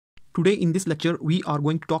Today in this lecture, we are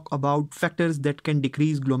going to talk about factors that can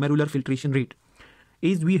decrease glomerular filtration rate.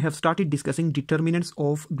 As we have started discussing determinants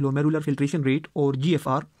of glomerular filtration rate or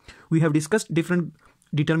GFR, we have discussed different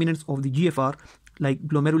determinants of the GFR like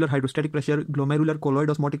glomerular hydrostatic pressure, glomerular colloid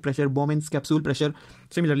osmotic pressure, Bowman's capsule pressure.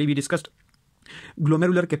 Similarly, we discussed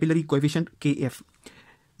glomerular capillary coefficient KF.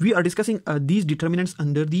 We are discussing these determinants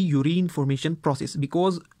under the urine formation process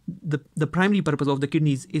because the primary purpose of the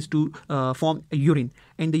kidneys is to form urine,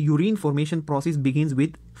 and the urine formation process begins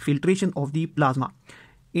with filtration of the plasma.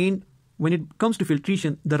 And when it comes to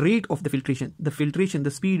filtration, the rate of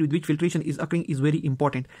the speed with which filtration is occurring is very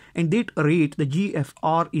important. And that rate, the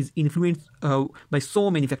GFR, is influenced by so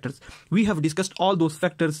many factors. We have discussed all those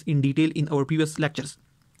factors in detail in our previous lectures.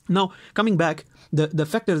 Now, coming back, the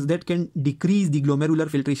factors that can decrease the glomerular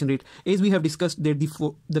filtration rate, as we have discussed that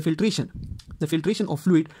the filtration of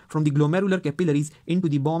fluid from the glomerular capillaries into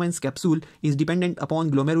the Bowman's capsule is dependent upon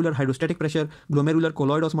glomerular hydrostatic pressure, glomerular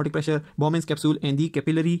colloid osmotic pressure, Bowman's capsule, and the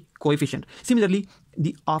capillary coefficient. Similarly,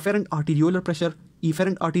 the afferent arteriolar pressure,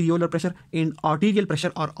 efferent arteriolar pressure, and arterial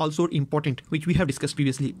pressure are also important, which we have discussed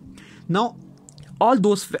previously. Now, all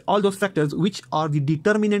those factors which are the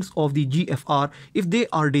determinants of the GFR, if they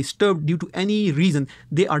are disturbed due to any reason,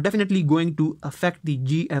 they are definitely going to affect the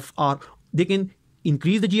GFR. They can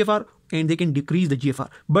increase the GFR and they can decrease the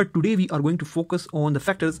GFR. But today we are going to focus on the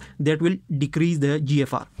factors that will decrease the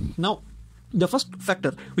GFR. Now, the first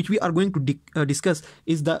factor which we are going to discuss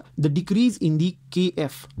is the decrease in the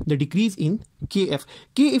KF. The decrease in KF.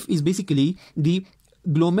 KF is basically the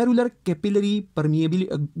glomerular capillary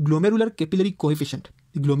coefficient.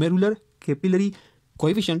 The glomerular capillary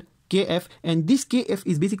coefficient KF, and this KF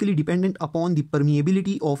is basically dependent upon the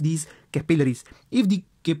permeability of these capillaries. If the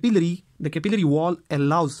capillary wall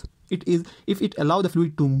allows if it allows the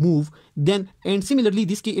fluid to move, then, and similarly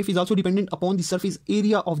this KF is also dependent upon the surface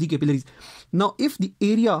area of the capillaries. Now, if the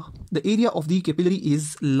area of the capillary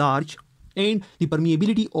is large and the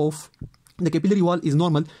permeability of the capillary wall is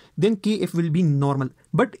normal, then KF will be normal.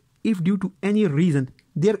 But if due to any reason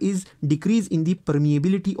there is decrease in the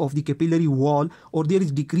permeability of the capillary wall, or there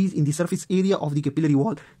is decrease in the surface area of the capillary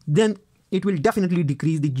wall, then it will definitely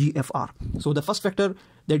decrease the GFR. So the first factor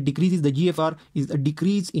that decreases the GFR is a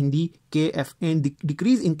decrease in the KF, and the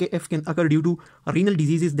decrease in KF can occur due to renal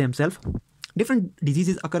diseases themselves. Different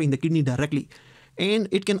diseases occur in the kidney directly, and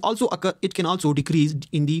it can also decrease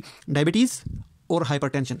in the diabetes or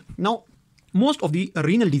hypertension. Now, most of the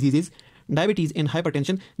renal diseases, diabetes and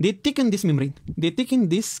hypertension, they thicken this membrane. They thicken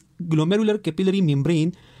this glomerular capillary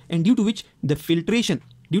membrane, and due to which the filtration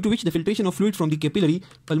of fluid from the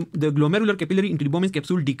glomerular capillary into the Bowman's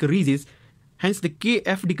capsule decreases. Hence, the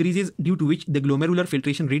KF decreases, due to which the glomerular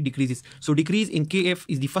filtration rate decreases. So, decrease in KF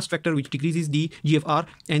is the first factor which decreases the GFR,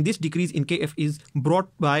 and this decrease in KF is brought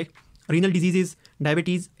by renal diseases,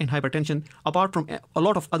 diabetes, and hypertension, apart from a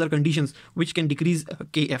lot of other conditions which can decrease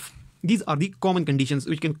KF. These are the common conditions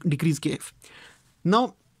which can decrease KF.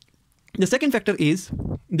 Now, the second factor is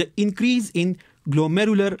the increase in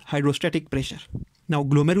glomerular hydrostatic pressure. Now,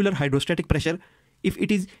 glomerular hydrostatic pressure, if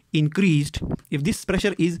it is increased, if this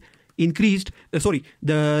pressure is increased,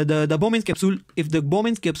 the Bowman's capsule, if the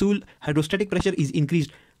Bowman's capsule hydrostatic pressure is increased,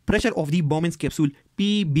 pressure of the Bowman's capsule,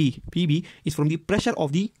 PB is from the pressure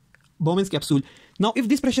of the Bowman's capsule. Now, if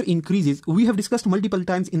this pressure increases, we have discussed multiple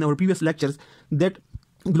times in our previous lectures that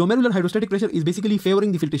glomerular hydrostatic pressure is basically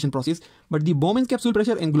favoring the filtration process, but the Bowman's capsule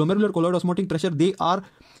pressure and glomerular colloid osmotic pressure, they are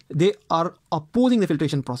opposing the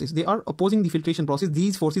filtration process. They are opposing the filtration process.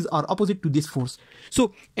 These forces are opposite to this force.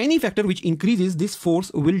 So, any factor which increases this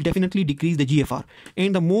force will definitely decrease the GFR.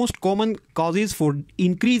 And the most common causes for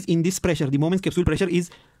increase in this pressure, the Bowman's capsule pressure,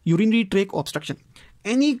 is urinary tract obstruction.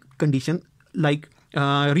 Any condition like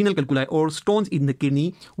renal calculi or stones in the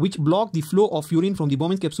kidney which block the flow of urine from the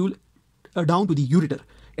Bowman's capsule down to the ureter.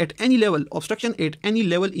 At any level, obstruction at any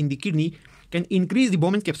level in the kidney can increase the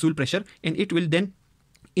Bowman's capsule pressure, and it will then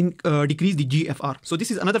decrease the GFR. So this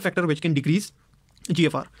is another factor which can decrease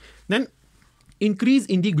GFR. Then, increase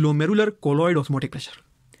in the glomerular colloid osmotic pressure.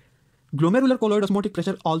 Glomerular colloid osmotic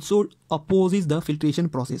pressure also opposes the filtration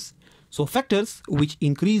process. So factors which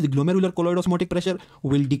increase the glomerular colloid osmotic pressure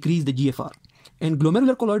will decrease the GFR. And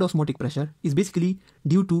glomerular colloid osmotic pressure is basically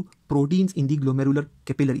due to proteins in the glomerular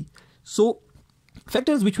capillary. So,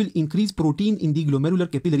 factors which will increase protein in the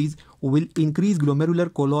glomerular capillaries will increase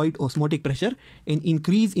glomerular colloid osmotic pressure, and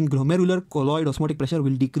increase in glomerular colloid osmotic pressure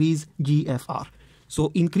will decrease GFR.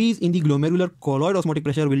 So, increase in the glomerular colloid osmotic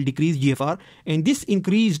pressure will decrease GFR, and this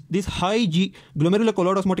high glomerular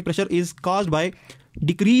colloid osmotic pressure is caused by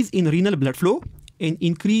decrease in renal blood flow and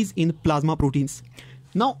increase in plasma proteins.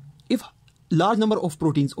 Now, if large number of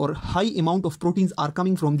proteins or high amount of proteins are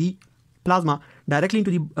coming from the plasma directly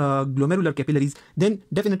into the glomerular capillaries, then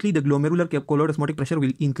definitely the glomerular colloid osmotic pressure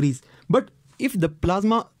will increase. But if the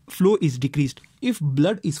plasma flow is decreased, if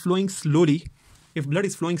blood is flowing slowly,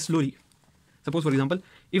 suppose for example,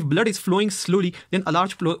 if blood is flowing slowly, then a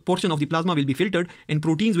large portion of the plasma will be filtered and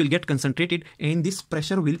proteins will get concentrated, and this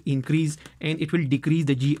pressure will increase and it will decrease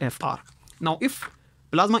the GFR. Now, if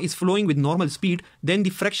plasma is flowing with normal speed, then the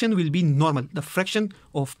fraction will be normal. The fraction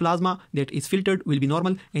of plasma that is filtered will be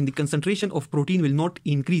normal, and the concentration of protein will not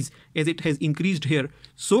increase as it has increased here.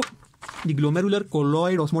 So the glomerular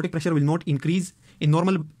colloid osmotic pressure will not increase in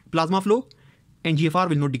normal plasma flow, and GFR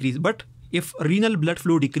will not decrease. But if renal blood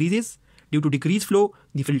flow decreases, due to decreased flow,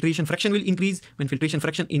 the filtration fraction will increase. When filtration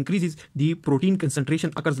fraction increases, the protein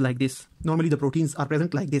concentration occurs like this. Normally the proteins are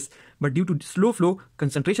present like this, but due to slow flow,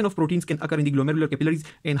 concentration of proteins can occur in the glomerular capillaries,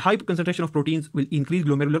 and high concentration of proteins will increase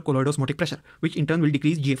glomerular colloid osmotic pressure, which in turn will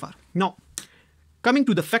decrease GFR. Now, coming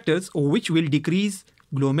to the factors which will decrease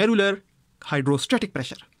glomerular hydrostatic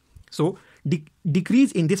pressure. So,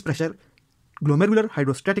 decrease in this pressure, glomerular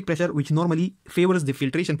hydrostatic pressure, which normally favors the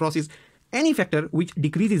filtration process, any factor which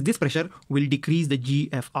decreases this pressure will decrease the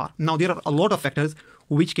GFR. Now, there are a lot of factors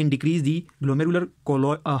which can decrease the glomerular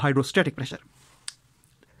hydrostatic pressure.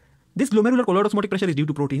 This glomerular colloid osmotic pressure is due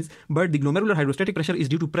to proteins, but the glomerular hydrostatic pressure is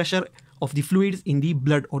due to pressure of the fluids in the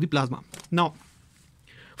blood or the plasma. Now,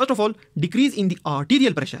 first of all, decrease in the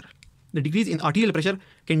arterial pressure. The decrease in arterial pressure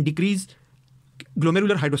can decrease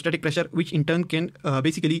glomerular hydrostatic pressure, which in turn can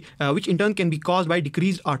be caused by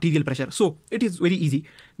decreased arterial pressure. So it is very easy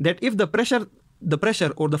that if the pressure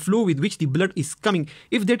or the flow with which the blood is coming,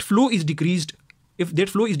 if that flow is decreased,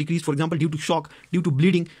 for example, due to shock, due to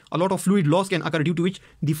bleeding, a lot of fluid loss can occur, due to which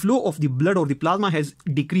the flow of the blood or the plasma has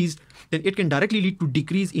decreased, then it can directly lead to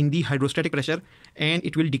decrease in the hydrostatic pressure, and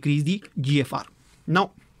it will decrease the GFR.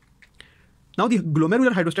 Now the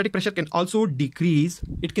glomerular hydrostatic pressure can also decrease.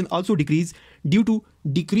 It can also decrease due to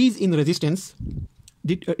decrease in resistance.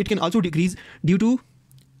 It can also decrease due to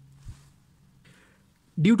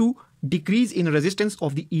decrease in resistance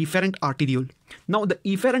of the efferent arteriole. Now the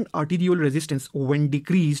efferent arteriole resistance, when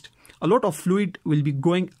decreased, a lot of fluid will be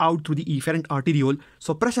going out through the efferent arteriole,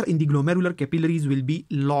 so pressure in the glomerular capillaries will be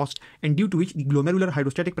lost, and due to which the glomerular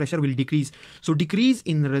hydrostatic pressure will decrease. So decrease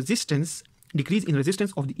in resistance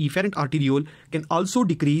of the efferent arteriole can also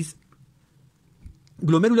decrease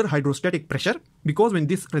glomerular hydrostatic pressure, because when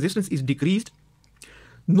this resistance is decreased,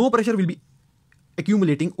 no pressure will be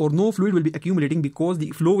accumulating or no fluid will be accumulating because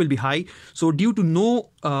the flow will be high. So due to no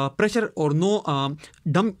pressure or no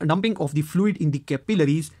dumping of the fluid in the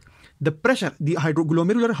capillaries, the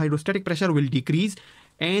glomerular hydrostatic pressure will decrease,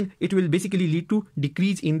 and it will basically lead to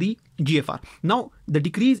decrease in the GFR. Now, the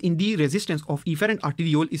decrease in the resistance of efferent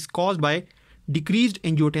arteriole is caused by decreased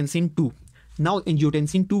angiotensin II. Now,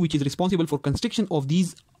 angiotensin II, which is responsible for constriction of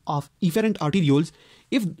these efferent arterioles,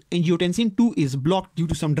 if angiotensin II is blocked due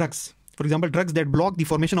to some drugs, for example, drugs that block the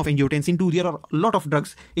formation of angiotensin II, there are a lot of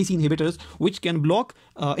drugs, ACE inhibitors, which can block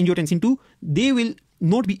angiotensin II. They will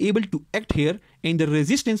not be able to act here, and the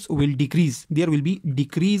resistance will decrease. There will be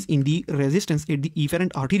decrease in the resistance at the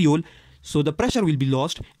efferent arteriole, so the pressure will be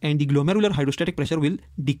lost and the glomerular hydrostatic pressure will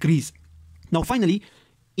decrease. Now finally,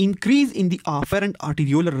 increase in the afferent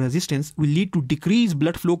arteriolar resistance will lead to decreased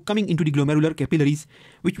blood flow coming into the glomerular capillaries,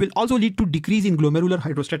 which will also lead to decrease in glomerular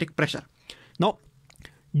hydrostatic pressure. Now,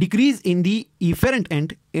 decrease in the efferent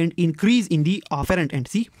end and increase in the afferent end.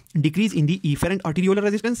 See, decrease in the efferent arteriolar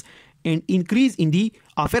resistance and increase in the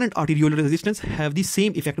afferent arteriolar resistance have the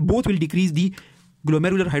same effect. Both will decrease the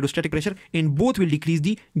glomerular hydrostatic pressure and both will decrease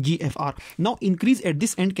the GFR. Now, increase at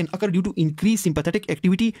this end can occur due to increased sympathetic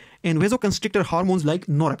activity and vasoconstrictor hormones like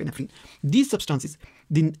norepinephrine. These substances,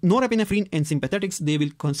 the norepinephrine and sympathetics, they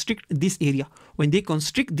will constrict this area. When they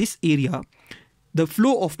constrict this area, the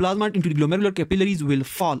flow of plasma into the glomerular capillaries will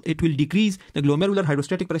fall. It will decrease, the glomerular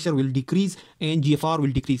hydrostatic pressure will decrease, and GFR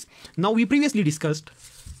will decrease. Now, we previously discussed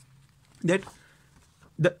that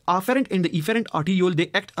the afferent and the efferent arteriole,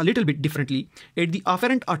 they act a little bit differently. At the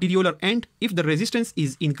afferent arteriolar end, if the resistance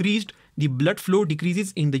is increased, the blood flow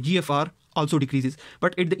decreases and the GFR also decreases.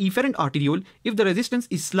 But at the efferent arteriole, if the resistance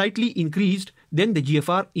is slightly increased, then the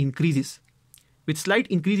GFR increases. With slight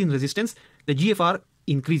increase in resistance, the GFR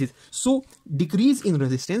increases. So decrease in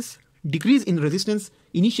resistance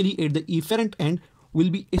initially at the efferent end will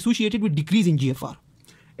be associated with decrease in GFR.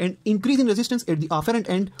 And increase in resistance at the afferent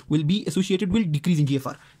end will be associated with decrease in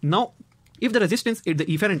GFR. Now, if the resistance at the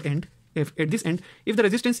efferent end, if the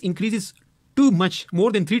resistance increases too much,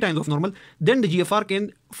 more than 3 times of normal, then the GFR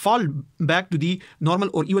can fall back to the normal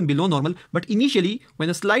or even below normal. But initially, when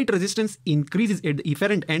a slight resistance increases at the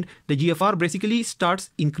efferent end, the GFR basically starts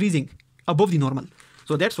increasing above the normal.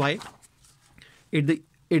 So that's why at the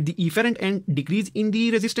efferent end decrease in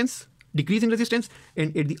resistance,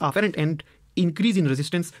 and at the afferent end increase in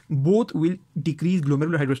resistance, both will decrease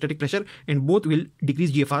glomerular hydrostatic pressure and both will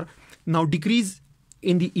decrease GFR. Now decrease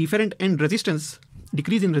in the efferent end resistance,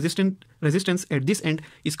 decrease in resistance at this end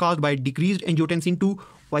is caused by decreased angiotensin II,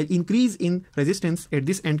 while increase in resistance at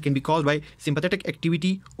this end can be caused by sympathetic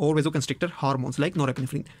activity or vasoconstrictor hormones like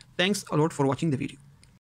norepinephrine. Thanks a lot for watching the video.